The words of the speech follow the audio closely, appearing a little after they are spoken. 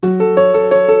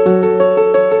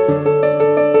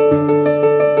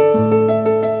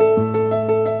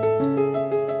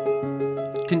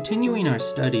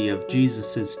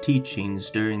Jesus' teachings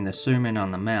during the Sermon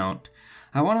on the Mount,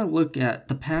 I want to look at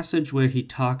the passage where he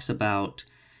talks about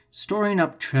storing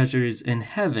up treasures in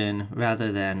heaven rather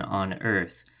than on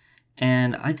earth.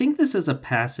 And I think this is a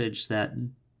passage that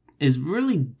is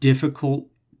really difficult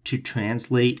to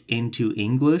translate into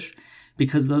English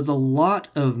because there's a lot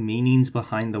of meanings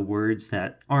behind the words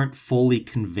that aren't fully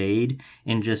conveyed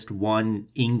in just one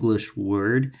English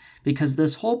word, because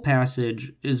this whole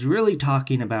passage is really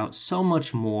talking about so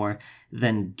much more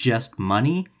than just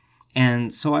money.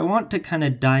 And so I want to kind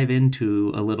of dive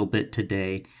into a little bit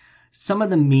today some of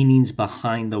the meanings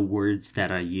behind the words that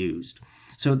are used.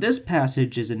 So this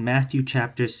passage is in Matthew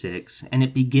chapter 6, and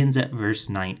it begins at verse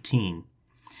 19.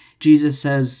 Jesus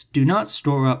says, "Do not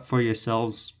store up for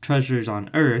yourselves treasures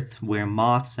on earth where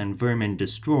moths and vermin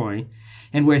destroy,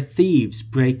 and where thieves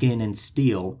break in and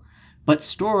steal, but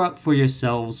store up for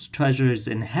yourselves treasures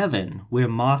in heaven where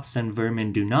moths and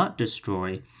vermin do not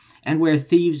destroy, and where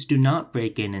thieves do not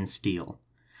break in and steal.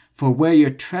 For where your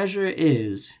treasure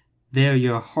is, there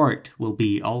your heart will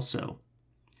be also."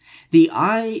 The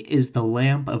eye is the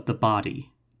lamp of the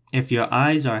body. If your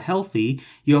eyes are healthy,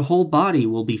 your whole body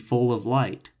will be full of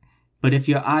light. But if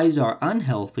your eyes are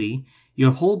unhealthy,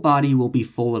 your whole body will be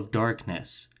full of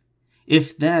darkness.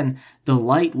 If then the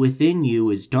light within you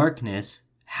is darkness,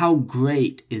 how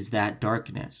great is that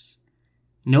darkness?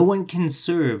 No one can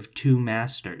serve two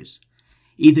masters.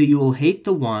 Either you will hate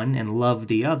the one and love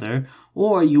the other,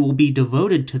 or you will be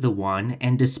devoted to the one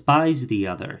and despise the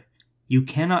other. You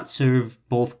cannot serve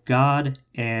both God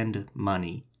and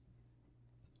money.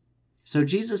 So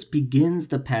Jesus begins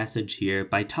the passage here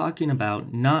by talking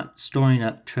about not storing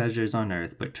up treasures on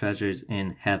earth, but treasures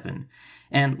in heaven.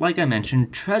 And like I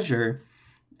mentioned, treasure,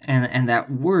 and that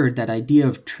word, that idea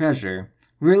of treasure,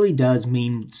 really does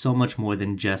mean so much more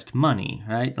than just money,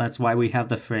 right? That's why we have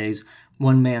the phrase,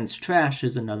 one man's trash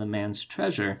is another man's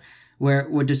treasure, where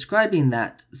we're describing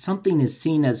that something is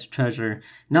seen as treasure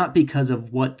not because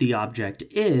of what the object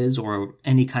is or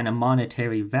any kind of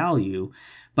monetary value,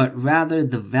 but rather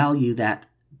the value that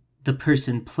the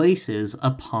person places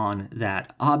upon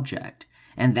that object.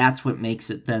 And that's what makes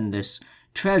it then this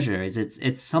treasure, is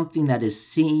it's something that is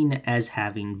seen as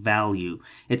having value.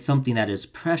 It's something that is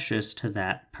precious to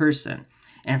that person.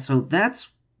 And so that's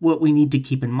what we need to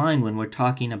keep in mind when we're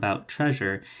talking about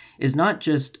treasure, is not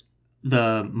just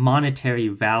the monetary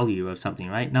value of something,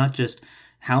 right? Not just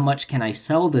how much can I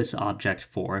sell this object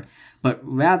for, but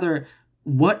rather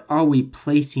what are we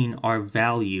placing our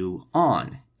value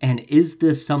on? And is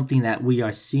this something that we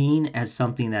are seeing as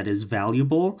something that is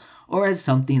valuable or as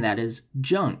something that is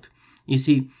junk? You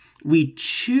see, we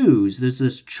choose, there's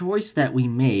this choice that we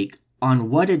make on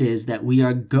what it is that we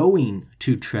are going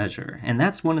to treasure. And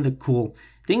that's one of the cool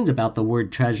things about the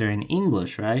word treasure in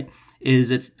English, right?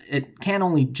 Is it can't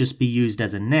only just be used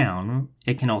as a noun,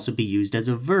 it can also be used as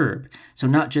a verb. So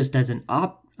not just as an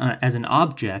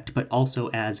object, but also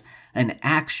as an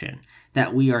action,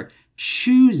 that we are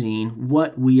choosing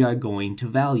what we are going to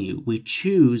value. We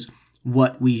choose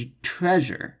what we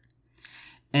treasure.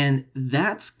 And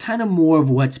that's kind of more of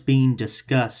what's being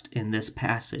discussed in this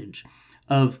passage,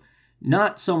 of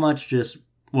not so much just,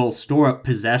 well, store up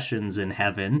possessions in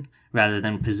heaven rather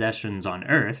than possessions on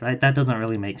earth, right? That doesn't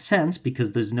really make sense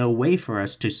because there's no way for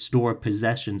us to store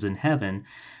possessions in heaven.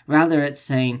 Rather, it's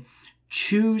saying,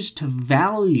 choose to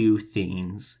value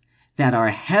things that are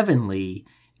heavenly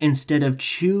instead of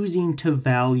choosing to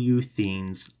value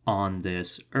things on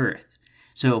this earth.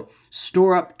 So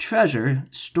store up treasure,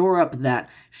 store up that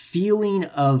feeling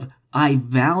of, I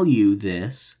value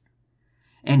this,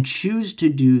 and choose to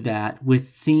do that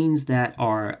with things that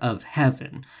are of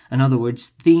heaven. In other words,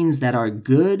 things that are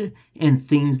good and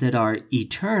things that are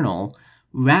eternal,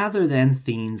 rather than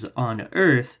things on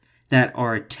earth that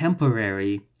are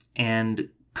temporary and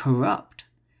corrupt.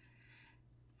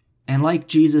 And like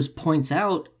Jesus points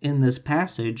out in this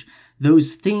passage,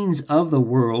 those things of the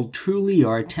world truly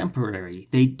are temporary.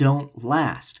 They don't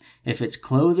last. If it's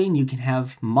clothing, you can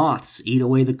have moths eat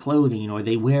away the clothing, or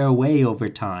they wear away over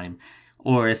time.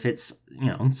 Or if it's,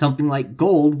 something like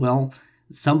gold, well,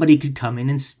 somebody could come in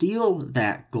and steal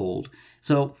that gold.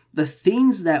 So the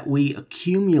things that we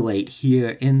accumulate here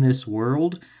in this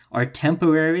world are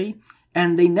temporary,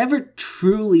 and they never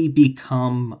truly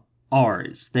become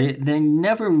ours. They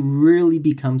never really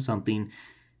become something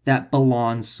that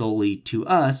belongs solely to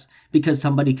us, because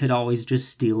somebody could always just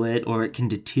steal it, or it can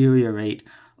deteriorate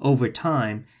over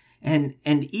time. And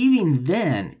even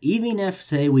then, even if,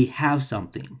 say, we have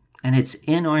something, and it's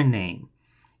in our name,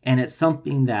 and it's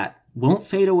something that won't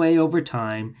fade away over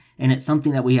time, and it's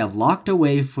something that we have locked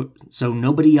away so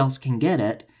nobody else can get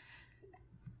it,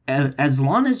 as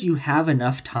long as you have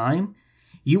enough time,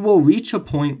 you will reach a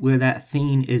point where that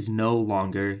thing is no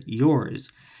longer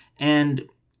yours. And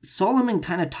Solomon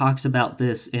kind of talks about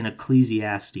this in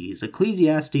Ecclesiastes.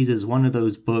 Ecclesiastes is one of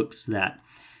those books that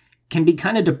can be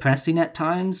kind of depressing at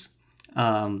times.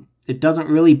 It doesn't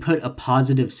really put a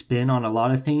positive spin on a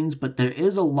lot of things, but there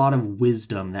is a lot of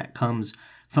wisdom that comes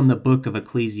from the book of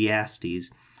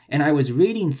Ecclesiastes. And I was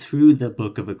reading through the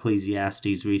book of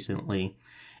Ecclesiastes recently,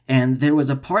 and there was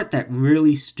a part that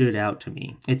really stood out to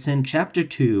me. It's in chapter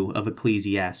 2 of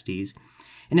Ecclesiastes,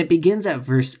 and it begins at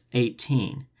verse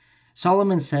 18.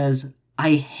 Solomon says,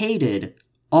 "I hated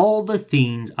all the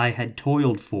things I had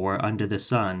toiled for under the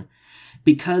sun,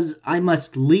 because I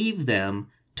must leave them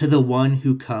to the one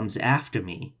who comes after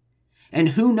me. And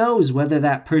who knows whether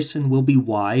that person will be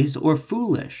wise or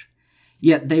foolish?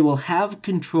 Yet they will have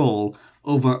control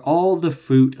over all the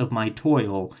fruit of my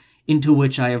toil, into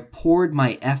which I have poured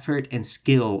my effort and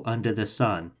skill under the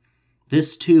sun.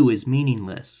 This too is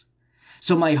meaningless.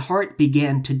 So my heart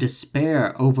began to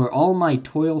despair over all my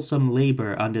toilsome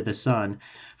labor under the sun.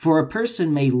 For a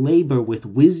person may labor with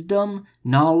wisdom,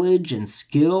 knowledge, and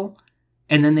skill,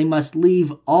 and then they must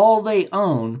leave all they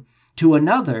own to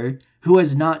another who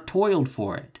has not toiled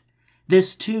for it.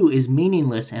 This too is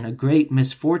meaningless and a great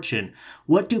misfortune.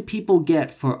 What do people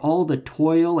get for all the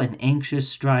toil and anxious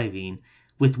striving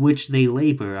with which they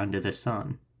labor under the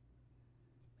sun?"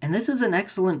 And this is an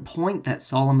excellent point that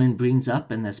Solomon brings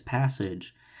up in this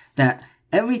passage, that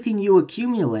everything you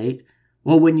accumulate,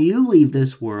 well, when you leave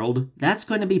this world, that's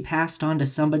going to be passed on to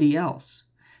somebody else.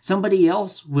 Somebody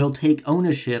else will take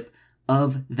ownership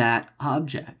of that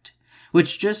object,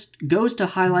 which just goes to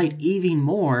highlight even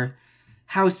more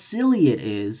how silly it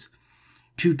is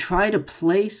to try to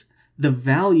place the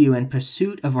value and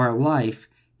pursuit of our life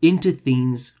into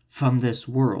things from this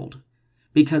world.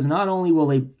 Because not only will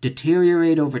they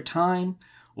deteriorate over time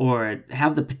or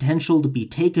have the potential to be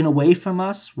taken away from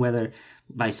us, whether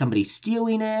by somebody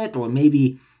stealing it or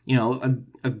maybe,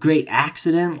 a great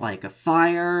accident like a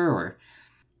fire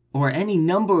or any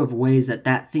number of ways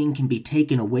that thing can be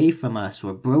taken away from us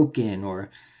or broken or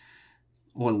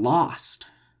lost.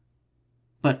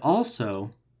 But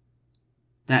also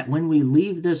that when we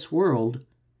leave this world,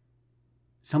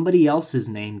 somebody else's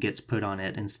name gets put on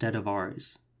it instead of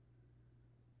ours.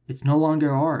 It's no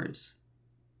longer ours.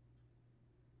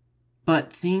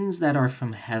 But things that are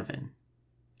from heaven,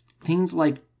 things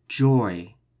like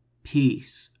joy,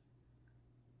 peace,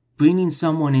 bringing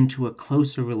someone into a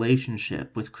closer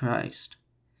relationship with Christ,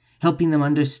 helping them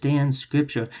understand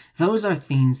Scripture, those are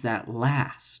things that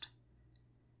last.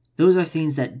 Those are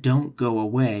things that don't go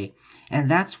away. And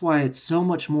that's why it's so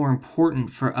much more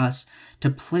important for us to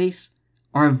place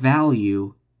our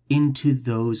value into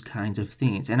those kinds of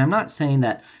things. And I'm not saying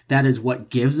that is what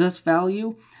gives us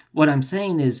value. What I'm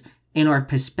saying is, in our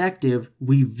perspective,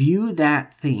 we view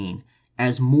that thing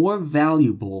as more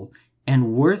valuable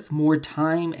and worth more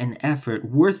time and effort,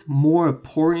 worth more of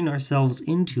pouring ourselves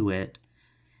into it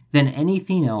than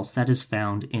anything else that is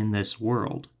found in this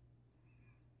world.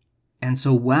 And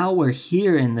so while we're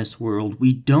here in this world,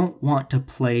 we don't want to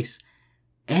place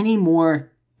any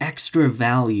more extra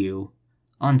value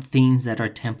on things that are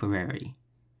temporary,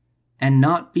 and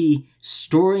not be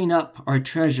storing up our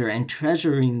treasure and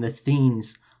treasuring the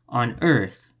things on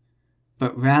earth,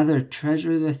 but rather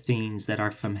treasure the things that are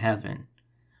from heaven.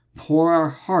 Pour our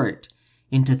heart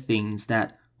into things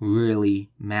that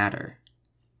really matter.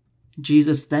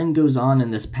 Jesus then goes on in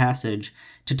this passage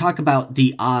to talk about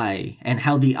the eye and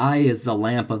how the eye is the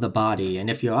lamp of the body. And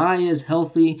if your eye is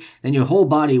healthy, then your whole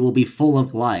body will be full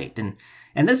of light.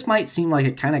 And this might seem like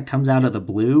it kind of comes out of the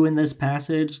blue in this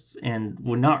passage, and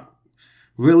we're not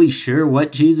really sure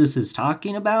what Jesus is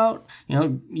talking about.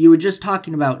 You were just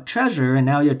talking about treasure, and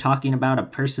now you're talking about a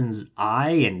person's eye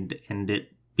and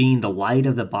it being the light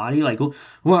of the body. Like,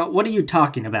 what are you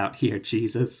talking about here,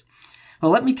 Jesus?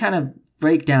 Well, let me kind of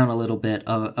break down a little bit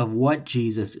of what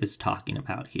Jesus is talking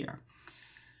about here.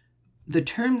 The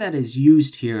term that is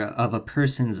used here of a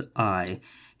person's eye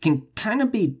can kind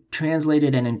of be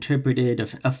translated and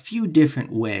interpreted a few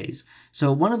different ways.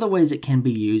 So one of the ways it can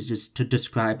be used is to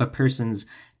describe a person's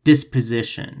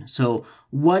disposition. So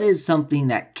what is something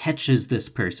that catches this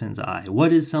person's eye?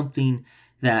 What is something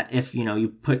that if, you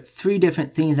put 3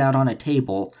 different things out on a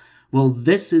table, well,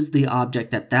 this is the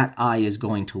object that eye is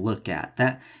going to look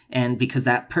at. And because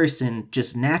that person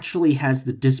just naturally has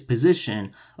the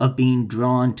disposition of being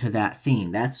drawn to that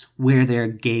thing. That's where their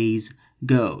gaze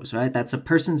goes, right? That's a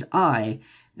person's eye.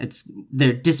 It's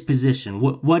their disposition.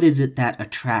 What is it that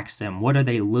attracts them? What are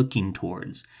they looking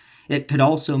towards? It could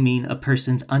also mean a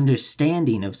person's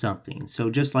understanding of something. So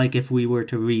just like if we were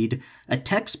to read a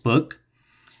textbook,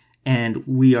 and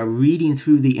we are reading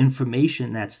through the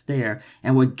information that's there,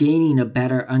 and we're gaining a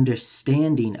better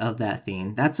understanding of that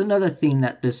thing. That's another thing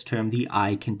that this term, the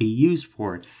eye, can be used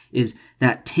for, is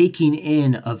that taking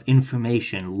in of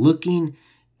information, looking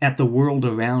at the world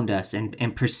around us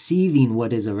and perceiving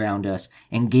what is around us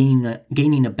and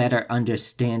gaining a better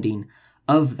understanding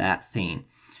of that thing.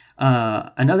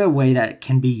 Another way that it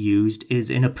can be used is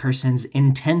in a person's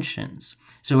intentions.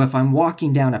 So if I'm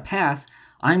walking down a path,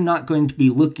 I'm not going to be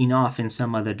looking off in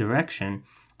some other direction.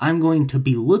 I'm going to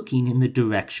be looking in the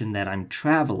direction that I'm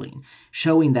traveling,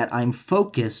 showing that I'm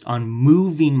focused on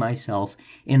moving myself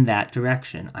in that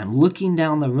direction. I'm looking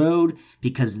down the road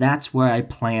because that's where I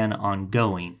plan on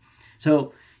going.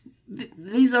 So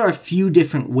these are a few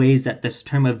different ways that this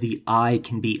term of the eye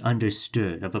can be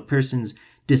understood, of a person's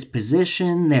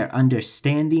disposition, their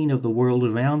understanding of the world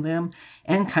around them,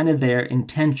 and kind of their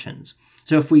intentions.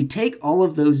 So if we take all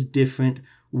of those different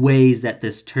ways that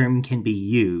this term can be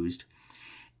used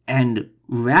and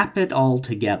wrap it all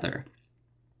together,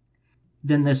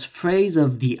 then this phrase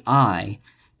of the eye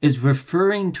is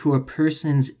referring to a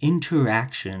person's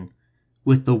interaction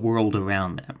with the world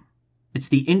around them. It's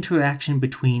the interaction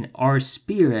between our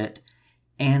spirit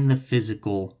and the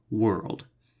physical world.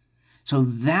 So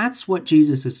that's what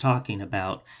Jesus is talking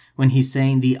about when he's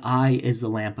saying the eye is the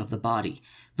lamp of the body.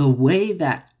 The way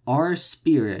that our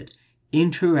spirit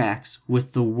interacts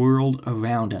with the world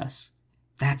around us,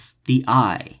 that's the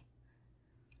eye.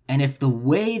 And if the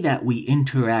way that we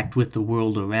interact with the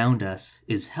world around us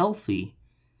is healthy,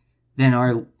 then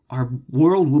our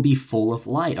world will be full of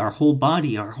light. Our whole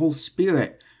body, our whole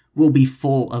spirit will be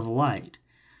full of light.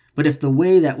 But if the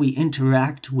way that we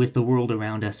interact with the world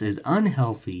around us is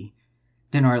unhealthy,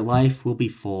 then our life will be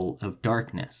full of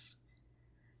darkness.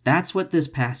 That's what this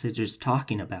passage is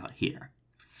talking about here.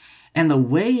 And the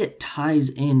way it ties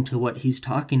into what he's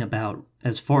talking about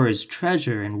as far as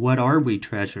treasure and what are we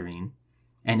treasuring,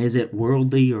 and is it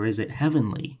worldly or is it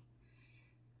heavenly,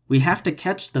 we have to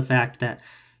catch the fact that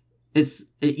it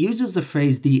uses the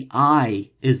phrase, the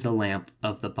eye is the lamp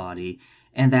of the body,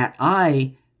 and that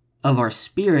eye of our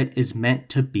spirit is meant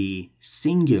to be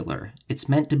singular. It's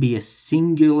meant to be a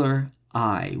singular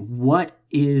eye. What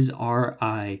is our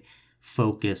eye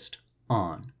focused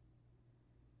on?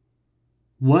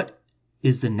 What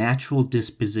is the natural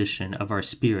disposition of our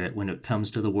spirit when it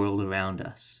comes to the world around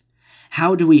us?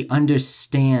 How do we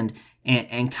understand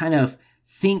and kind of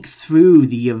think through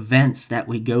the events that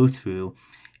we go through,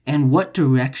 and what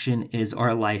direction is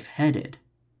our life headed?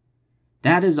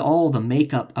 That is all the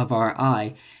makeup of our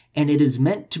eye, and it is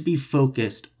meant to be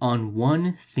focused on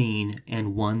one thing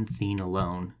and one thing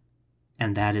alone,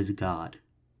 and that is God.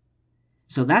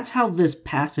 So that's how this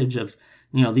passage of,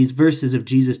 these verses of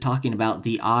Jesus talking about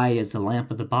the eye as the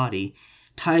lamp of the body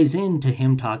ties into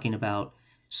him talking about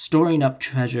storing up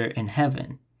treasure in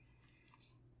heaven.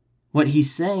 What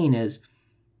he's saying is,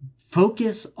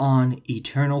 focus on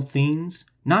eternal things,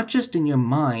 not just in your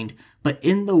mind, but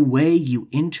in the way you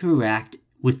interact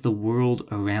with the world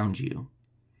around you.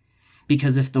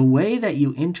 Because if the way that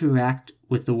you interact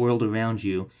with the world around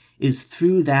you is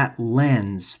through that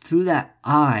lens, through that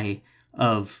eye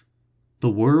of the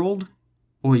world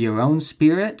or your own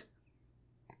spirit,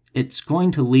 it's going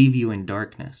to leave you in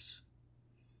darkness.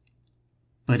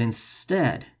 But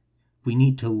instead, we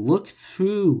need to look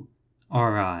through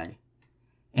our eye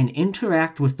and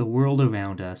interact with the world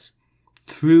around us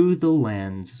through the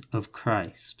lens of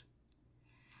Christ.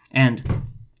 And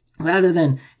rather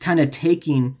than kind of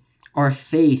taking our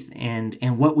faith and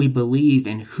what we believe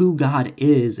and who God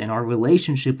is and our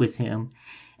relationship with him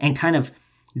and kind of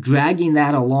dragging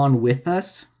that along with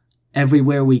us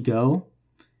everywhere we go,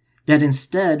 that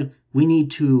instead we need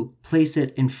to place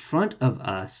it in front of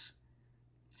us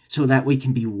so that we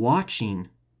can be watching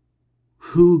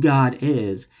who God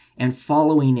is and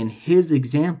following in his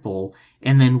example,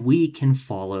 and then we can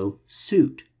follow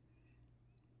suit.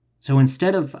 So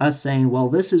instead of us saying, well,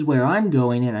 this is where I'm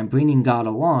going and I'm bringing God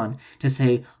along, to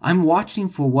say, I'm watching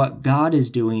for what God is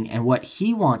doing and what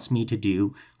he wants me to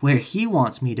do, where he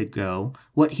wants me to go,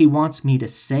 what he wants me to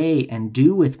say and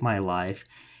do with my life,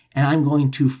 and I'm going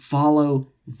to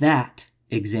follow that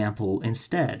example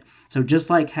instead. So just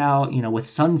like how, with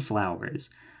sunflowers,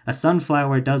 a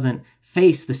sunflower doesn't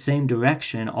face the same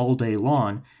direction all day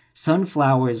long.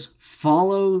 Sunflowers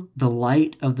follow the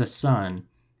light of the sun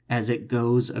as it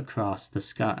goes across the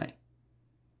sky.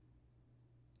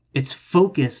 It's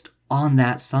focused on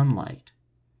that sunlight.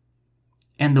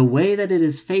 And the way that it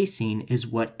is facing is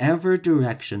whatever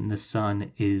direction the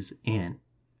sun is in.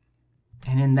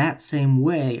 And in that same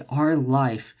way, our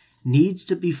life needs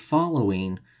to be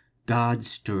following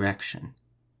God's direction.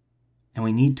 And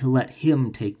we need to let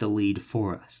Him take the lead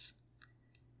for us.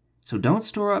 So don't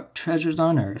store up treasures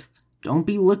on earth. Don't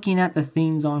be looking at the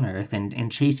things on earth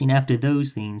and chasing after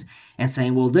those things and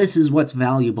saying, well, this is what's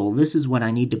valuable. This is what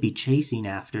I need to be chasing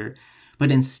after.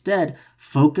 But instead,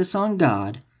 focus on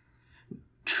God.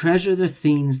 Treasure the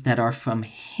things that are from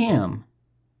Him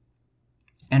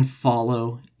and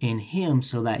follow in Him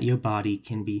so that your body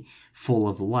can be full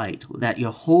of light, that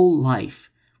your whole life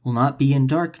will not be in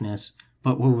darkness,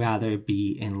 but will rather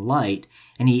be in light.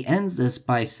 And he ends this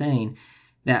by saying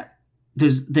that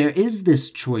there is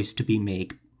this choice to be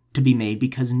made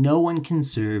because no one can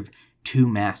serve two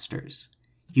masters.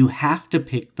 You have to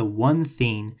pick the one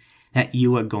thing that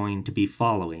you are going to be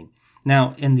following.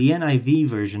 Now, in the NIV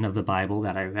version of the Bible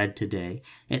that I read today,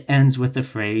 it ends with the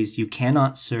phrase, you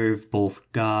cannot serve both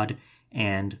God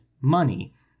and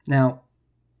money. Now,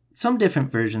 some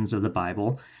different versions of the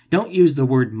Bible don't use the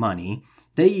word money.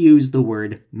 They use the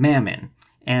word mammon.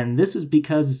 And this is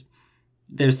because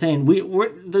they're saying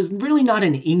there's really not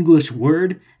an English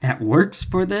word that works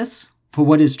for this, for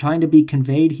what is trying to be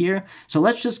conveyed here. So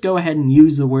let's just go ahead and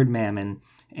use the word mammon,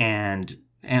 and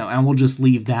we'll just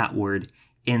leave that word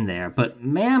in there. But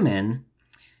mammon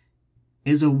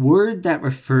is a word that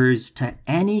refers to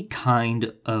any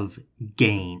kind of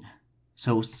gain.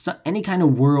 So any kind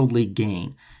of worldly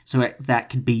gain. So that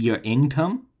could be your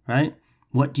income, right?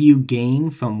 What do you gain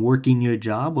from working your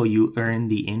job? Well, you earn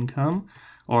the income.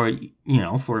 Or,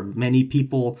 for many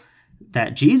people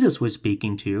that Jesus was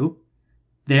speaking to,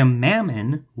 their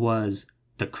mammon was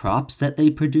the crops that they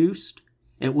produced.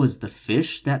 It was the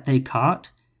fish that they caught.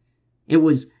 It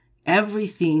was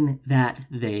everything that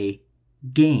they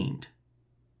gained.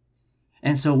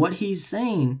 And so what he's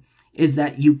saying is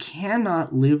that you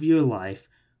cannot live your life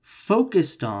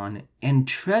focused on and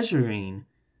treasuring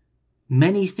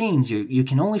many things. You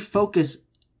can only focus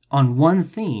on one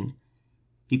thing.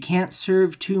 You can't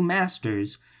serve two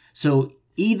masters. So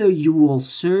either you will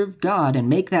serve God and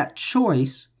make that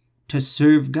choice to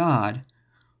serve God,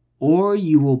 or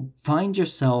you will find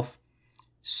yourself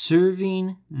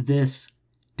serving this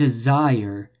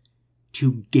desire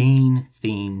to gain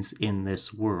things in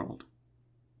this world.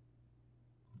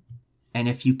 And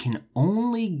if you can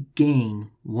only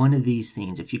gain one of these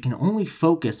things, if you can only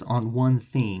focus on one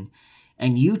thing,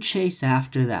 and you chase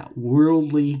after that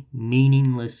worldly,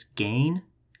 meaningless gain,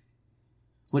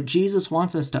 what Jesus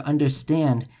wants us to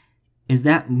understand is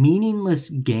that meaningless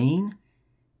gain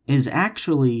is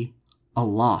actually a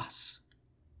loss.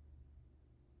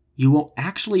 You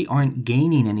actually aren't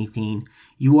gaining anything.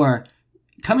 You are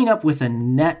coming up with a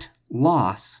net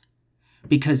loss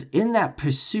because in that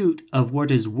pursuit of what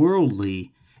is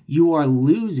worldly, you are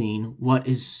losing what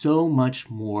is so much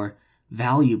more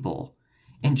valuable.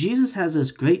 And Jesus has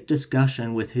this great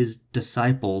discussion with his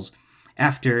disciples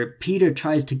after Peter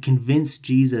tries to convince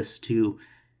Jesus to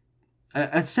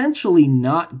essentially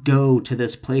not go to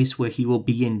this place where he will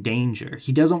be in danger.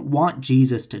 He doesn't want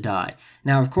Jesus to die.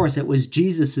 Now, of course, it was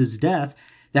Jesus' death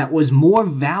that was more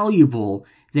valuable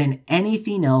than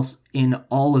anything else in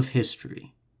all of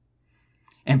history.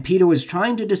 And Peter was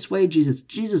trying to dissuade Jesus,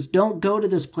 Jesus, don't go to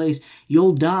this place,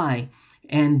 you'll die.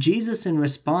 And Jesus, in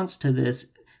response to this,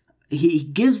 he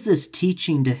gives this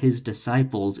teaching to his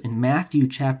disciples in Matthew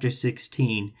chapter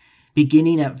 16,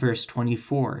 beginning at verse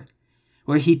 24,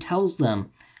 where he tells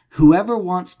them, whoever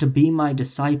wants to be my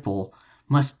disciple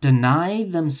must deny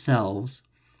themselves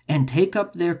and take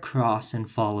up their cross and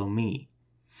follow me.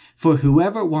 For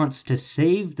whoever wants to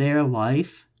save their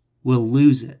life will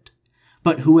lose it,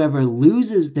 but whoever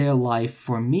loses their life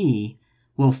for me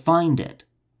will find it.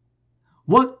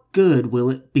 What good will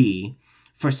it be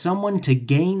for someone to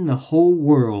gain the whole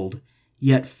world,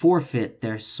 yet forfeit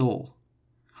their soul?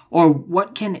 Or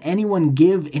what can anyone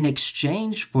give in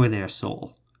exchange for their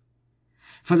soul?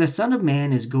 For the Son of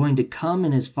Man is going to come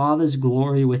in his Father's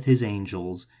glory with his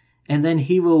angels, and then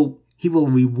he will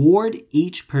reward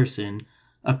each person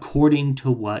according to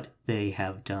what they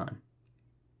have done.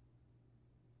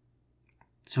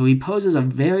 So he poses a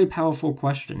very powerful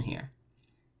question here.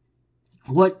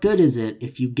 What good is it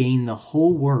if you gain the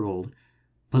whole world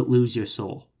but lose your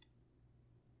soul?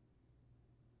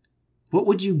 What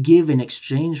would you give in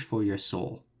exchange for your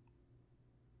soul?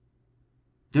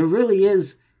 There really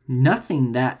is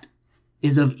nothing that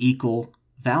is of equal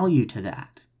value to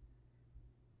that.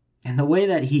 And the way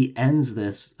that he ends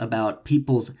this about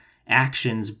people's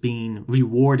actions being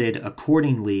rewarded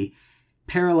accordingly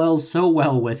parallels so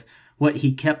well with what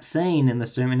he kept saying in the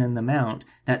Sermon on the Mount,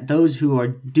 that those who are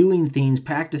doing things,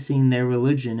 practicing their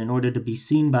religion in order to be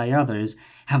seen by others,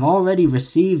 have already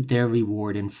received their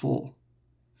reward in full.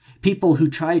 People who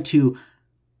try to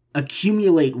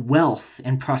accumulate wealth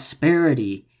and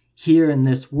prosperity here in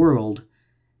this world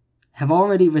have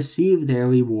already received their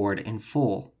reward in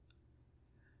full.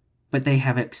 But they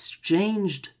have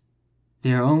exchanged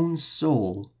their own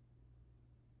soul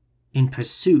in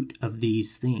pursuit of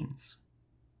these things.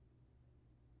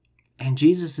 And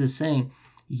Jesus is saying,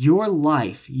 your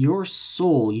life, your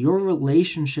soul, your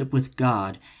relationship with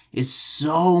God is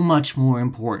so much more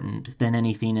important than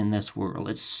anything in this world.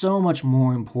 It's so much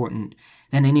more important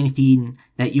than anything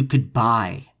that you could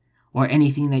buy or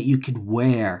anything that you could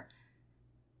wear.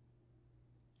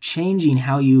 Changing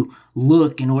how you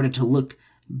look in order to look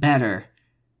better,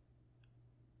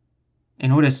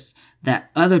 in order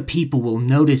that other people will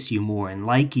notice you more and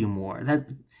like you more.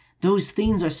 Those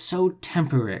things are so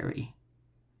temporary.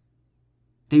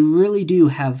 They really do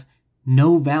have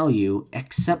no value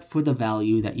except for the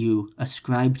value that you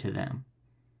ascribe to them.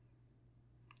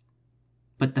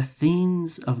 But the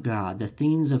things of God, the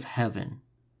things of heaven,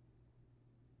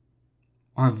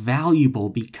 are valuable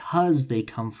because they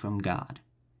come from God.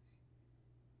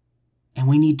 And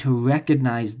we need to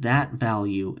recognize that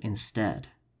value instead.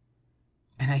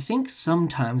 And I think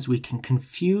sometimes we can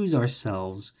confuse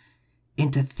ourselves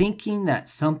into thinking that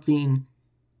something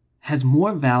has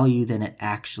more value than it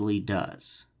actually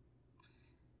does.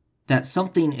 That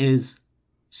something is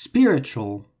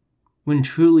spiritual when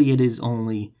truly it is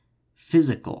only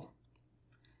physical,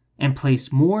 and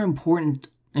place more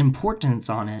importance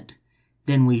on it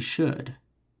than we should.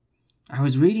 I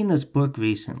was reading this book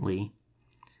recently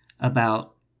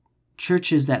about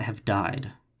churches that have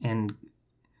died, and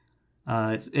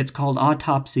it's called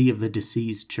Autopsy of the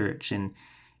Deceased Church, and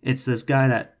it's this guy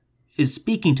that is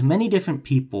speaking to many different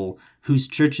people whose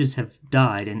churches have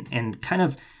died and kind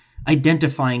of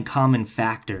identifying common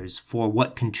factors for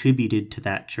what contributed to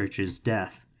that church's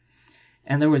death.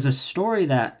 And there was a story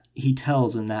that he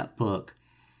tells in that book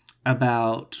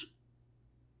about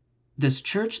this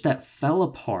church that fell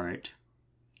apart,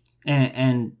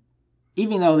 and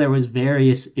even though there was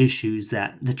various issues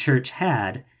that the church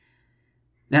had,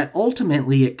 that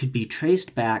ultimately it could be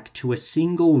traced back to a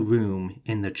single room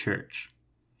in the church.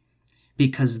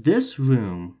 Because this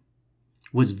room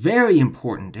was very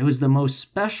important. It was the most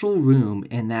special room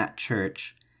in that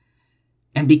church.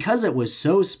 And because it was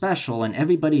so special and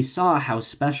everybody saw how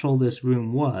special this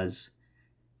room was,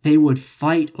 they would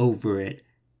fight over it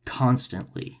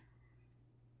constantly.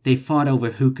 They fought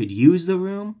over who could use the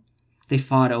room. They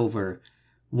fought over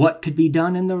what could be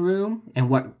done in the room and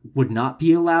what would not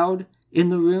be allowed in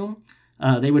the room.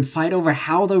 They would fight over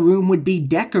how the room would be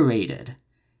decorated.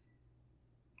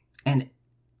 And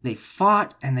they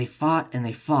fought and they fought and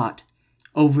they fought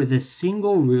over this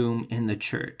single room in the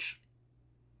church.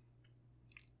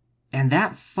 And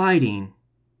that fighting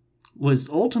was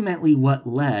ultimately what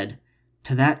led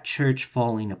to that church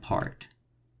falling apart.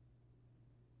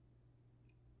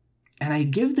 And I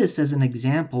give this as an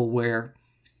example where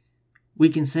we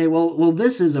can say, well,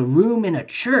 this is a room in a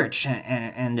church,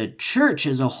 and a church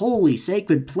is a holy,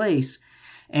 sacred place,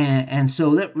 and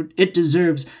so that it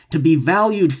deserves to be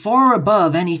valued far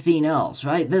above anything else,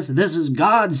 right? This is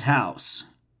God's house.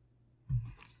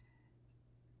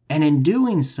 And in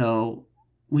doing so,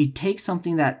 we take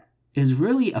something that is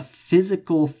really a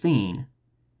physical thing,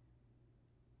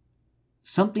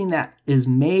 something that is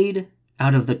made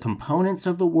out of the components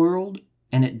of the world,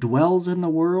 and it dwells in the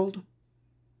world,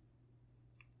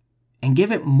 and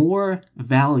give it more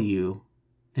value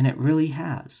than it really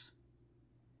has.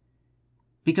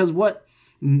 Because what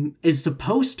is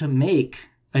supposed to make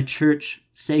a church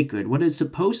sacred, what is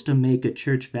supposed to make a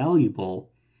church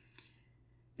valuable,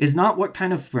 is not what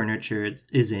kind of furniture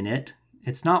is in it.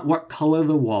 It's not what color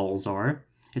the walls are.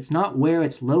 It's not where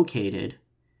it's located.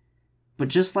 But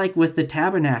just like with the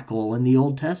tabernacle in the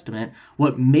Old Testament,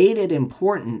 what made it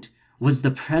important was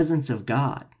the presence of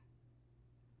God.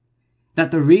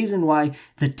 That the reason why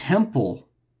the temple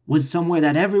was somewhere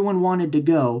that everyone wanted to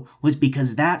go was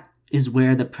because that is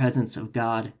where the presence of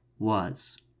God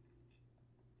was.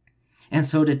 And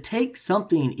so to take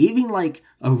something, even like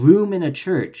a room in a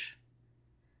church,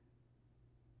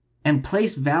 and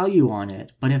place value on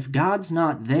it, but if God's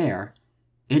not there,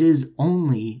 it is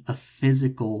only a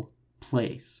physical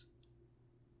place.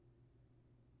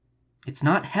 It's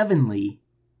not heavenly,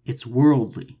 it's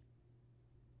worldly.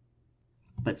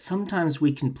 But sometimes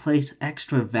we can place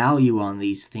extra value on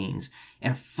these things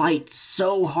and fight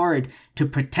so hard to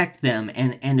protect them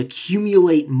and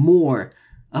accumulate more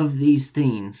of these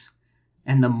things.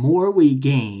 And the more we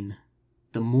gain,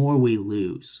 the more we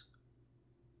lose.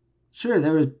 Sure,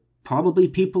 there were probably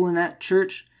people in that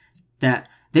church that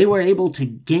they were able to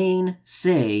gain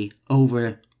say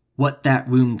over what that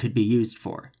room could be used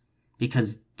for,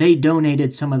 because they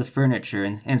donated some of the furniture,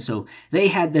 and so they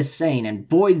had this saying, and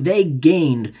boy, they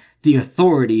gained the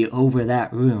authority over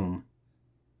that room.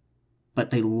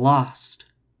 But they lost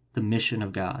the mission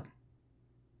of God.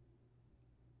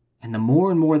 And the more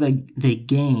and more they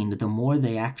gained, the more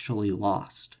they actually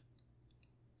lost.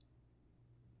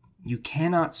 You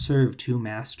cannot serve two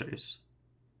masters.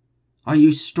 Are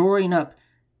you storing up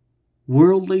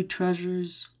worldly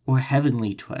treasures or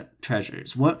heavenly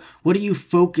treasures? What are you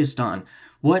focused on?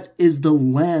 What is the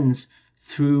lens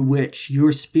through which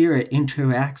your spirit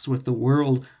interacts with the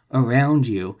world around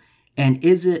you? And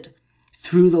is it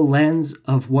through the lens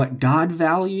of what God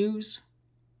values?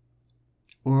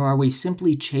 Or are we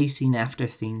simply chasing after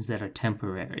things that are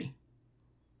temporary?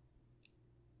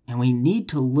 And we need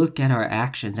to look at our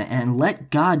actions and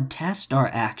let God test our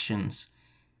actions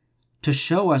to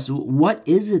show us what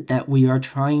is it that we are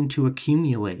trying to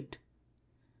accumulate?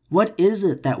 What is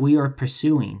it that we are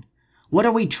pursuing? What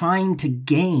are we trying to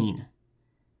gain?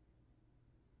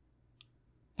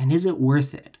 And is it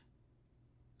worth it?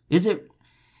 Is it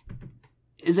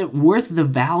worth the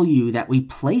value that we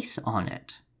place on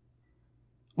it?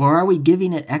 Or are we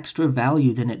giving it extra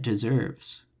value than it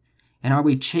deserves? And are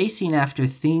we chasing after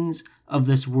things of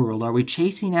this world? Are we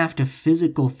chasing after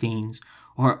physical things?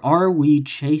 Or are we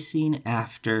chasing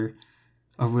after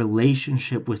a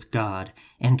relationship with God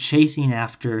and chasing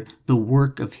after the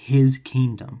work of His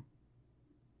kingdom?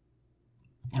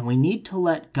 And we need to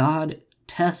let God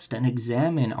test and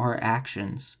examine our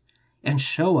actions and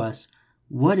show us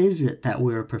what is it that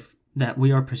we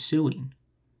are pursuing.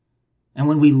 And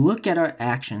when we look at our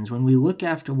actions, when we look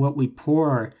after what we pour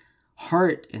our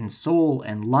heart and soul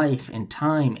and life and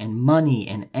time and money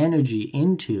and energy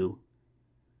into,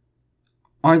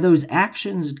 are those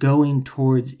actions going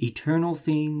towards eternal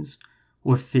things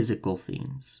or physical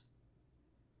things?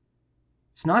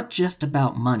 It's not just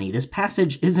about money. This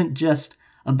passage isn't just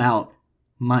about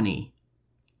money.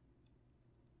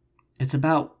 It's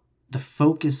about the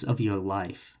focus of your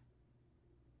life.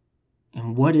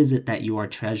 And what is it that you are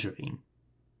treasuring?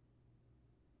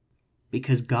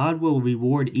 Because God will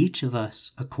reward each of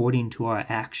us according to our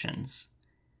actions.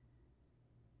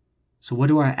 So what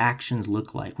do our actions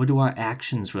look like? What do our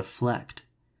actions reflect?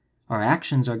 Our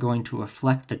actions are going to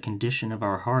reflect the condition of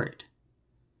our heart.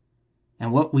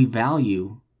 And what we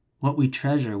value, what we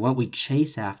treasure, what we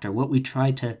chase after, what we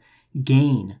try to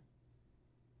gain.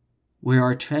 Where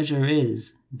our treasure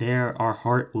is, there our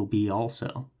heart will be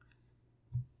also.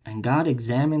 And God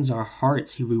examines our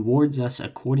hearts. He rewards us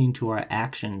according to our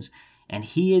actions. And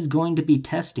He is going to be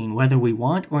testing whether we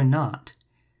want or not,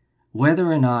 whether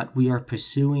or not we are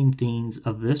pursuing things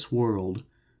of this world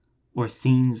or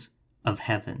things of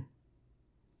heaven.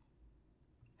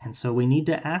 And so we need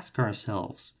to ask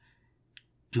ourselves,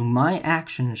 do my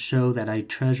actions show that I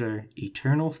treasure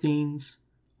eternal things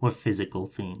or physical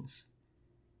things?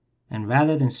 And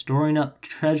rather than storing up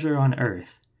treasure on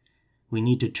earth, we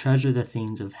need to treasure the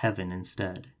things of heaven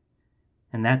instead.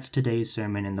 And that's today's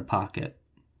Sermon in the Pocket.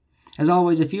 As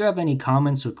always, if you have any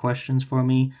comments or questions for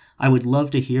me, I would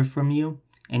love to hear from you,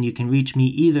 and you can reach me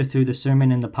either through the Sermon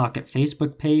in the Pocket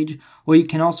Facebook page, or you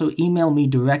can also email me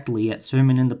directly at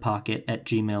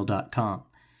sermoninthepocket@gmail.com.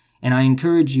 And I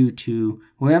encourage you to,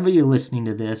 wherever you're listening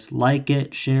to this, like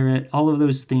it, share it, all of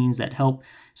those things that help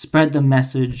spread the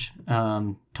message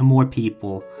to more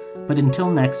people. But until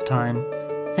next time,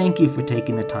 thank you for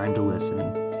taking the time to listen,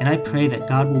 and I pray that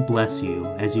God will bless you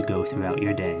as you go throughout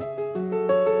your day.